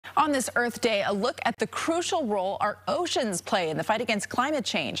On this Earth Day, a look at the crucial role our oceans play in the fight against climate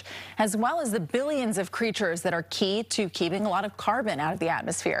change, as well as the billions of creatures that are key to keeping a lot of carbon out of the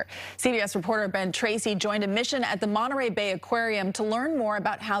atmosphere. CBS reporter Ben Tracy joined a mission at the Monterey Bay Aquarium to learn more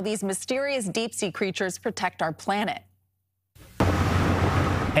about how these mysterious deep-sea creatures protect our planet.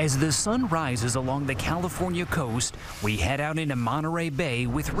 As the sun rises along the California coast, we head out into Monterey Bay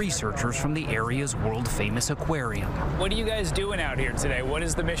with researchers from the area's world-famous aquarium. What are you guys doing out here today? What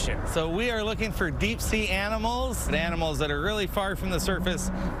is the mission? So we are looking for deep-sea animals that are really far from the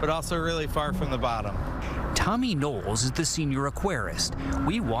surface, but also really far from the bottom. Tommy Knowles is the senior aquarist.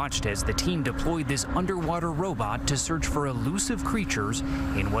 We watched as the team deployed this underwater robot to search for elusive creatures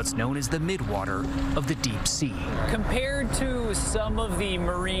in what's known as the midwater of the deep sea. Compared to some of the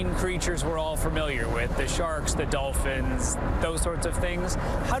marine creatures we're all familiar with, the sharks, the dolphins, those sorts of things,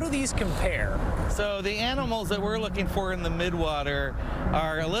 how do these compare? So the animals that we're looking for in the midwater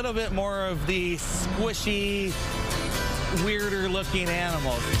are a little bit more of the squishy, weirder looking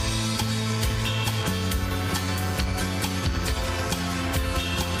animals.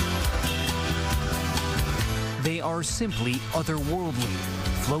 They are simply otherworldly,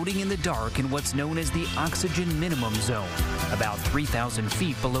 floating in the dark in what's known as the oxygen minimum zone, about 3,000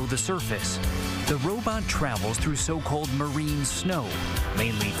 feet below the surface. The robot travels through so-called marine snow,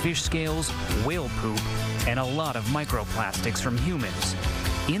 mainly fish scales, whale poop, and a lot of microplastics from humans.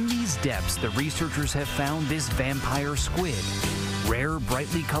 In these depths, the researchers have found this vampire squid, rare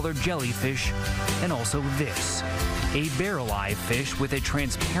brightly colored jellyfish, and also this, a barrel-eye fish with a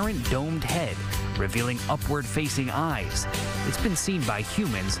transparent domed head, revealing upward-facing eyes. It's been seen by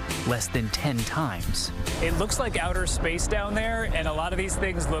humans less than 10 times. It looks like outer space down there, and a lot of these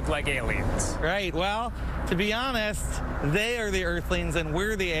things look like aliens. Right, well, to be honest, they are the Earthlings and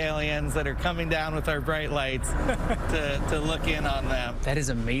we're the aliens that are coming down with our bright lights to look in on them. That is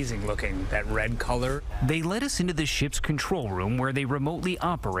amazing looking, that red color. They led us into the ship's control room where they remotely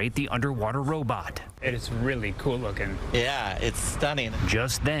operate the underwater robot. It is really cool looking. Yeah, it's stunning.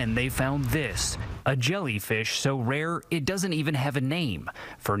 Just then, they found this, a jellyfish so rare it doesn't even have a name.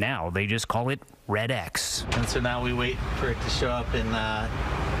 For now, they just call it Red X. And so now we wait for it to show up in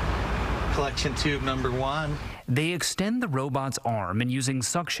collection tube number 1. They extend the robot's arm and using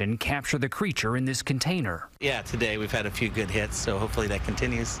suction capture the creature in this container. Yeah, today we've had a few good hits, so hopefully that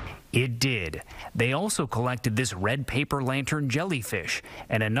continues. It did. They also collected this red paper lantern jellyfish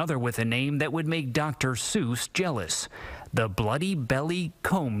and another with a name that would make Dr. Seuss jealous, the bloody belly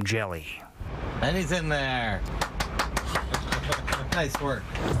comb jelly. Anything there. Nice work.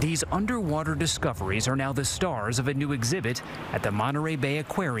 These underwater discoveries are now the stars of a new exhibit at the Monterey Bay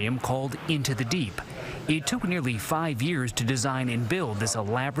Aquarium called Into the Deep. It took nearly 5 years to design and build this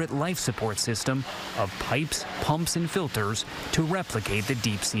elaborate life support system of pipes, pumps, and filters to replicate the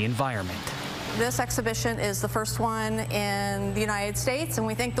deep sea environment. This exhibition is the first one in the United States, and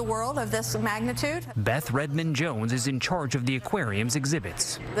we think the world of this magnitude. Beth Redmond-Jones is in charge of the aquarium's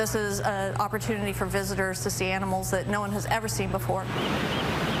exhibits. This is an opportunity for visitors to see animals that no one has ever seen before.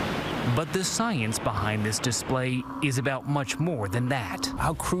 But the science behind this display is about much more than that.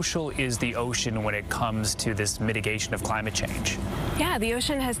 How crucial is the ocean when it comes to this mitigation of climate change? Yeah, the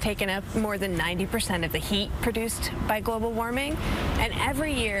ocean has taken up more than 90% of the heat produced by global warming, and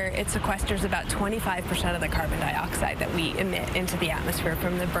every year it sequesters about 25% of the carbon dioxide that we emit into the atmosphere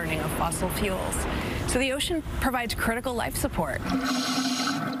from the burning of fossil fuels. So the ocean provides critical life support.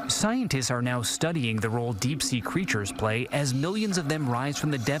 Scientists are now studying the role deep-sea creatures play as millions of them rise from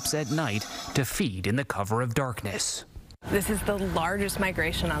the depths at night to feed in the cover of darkness. This is the largest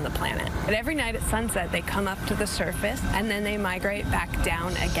migration on the planet. And every night at sunset, they come up to the surface, and then they migrate back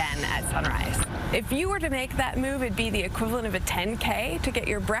down again at sunrise. If you were to make that move, it'd be the equivalent of a 10K to get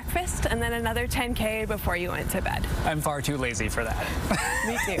your breakfast, and then another 10K before you went to bed. I'm far too lazy for that.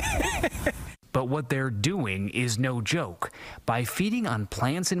 Me too. But what they're doing is no joke. By feeding on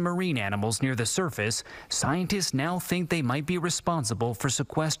plants and marine animals near the surface, scientists now think they might be responsible for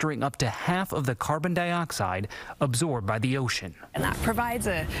sequestering up to half of the carbon dioxide absorbed by the ocean. And that provides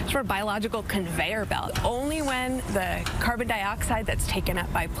a sort of biological conveyor belt. Only when the carbon dioxide that's taken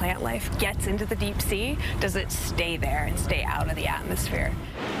up by plant life gets into the deep sea does it stay there and stay out of the atmosphere.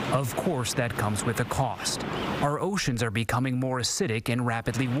 Of course, that comes with a cost. Our oceans are becoming more acidic and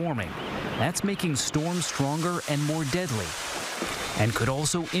rapidly warming. That's making storms stronger and more deadly, and could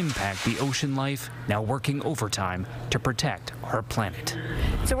also impact the ocean life now working overtime to protect our planet.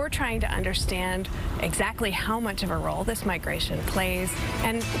 So we're trying to understand exactly how much of a role this migration plays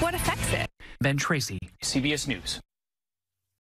and what affects it. Ben Tracy, CBS News.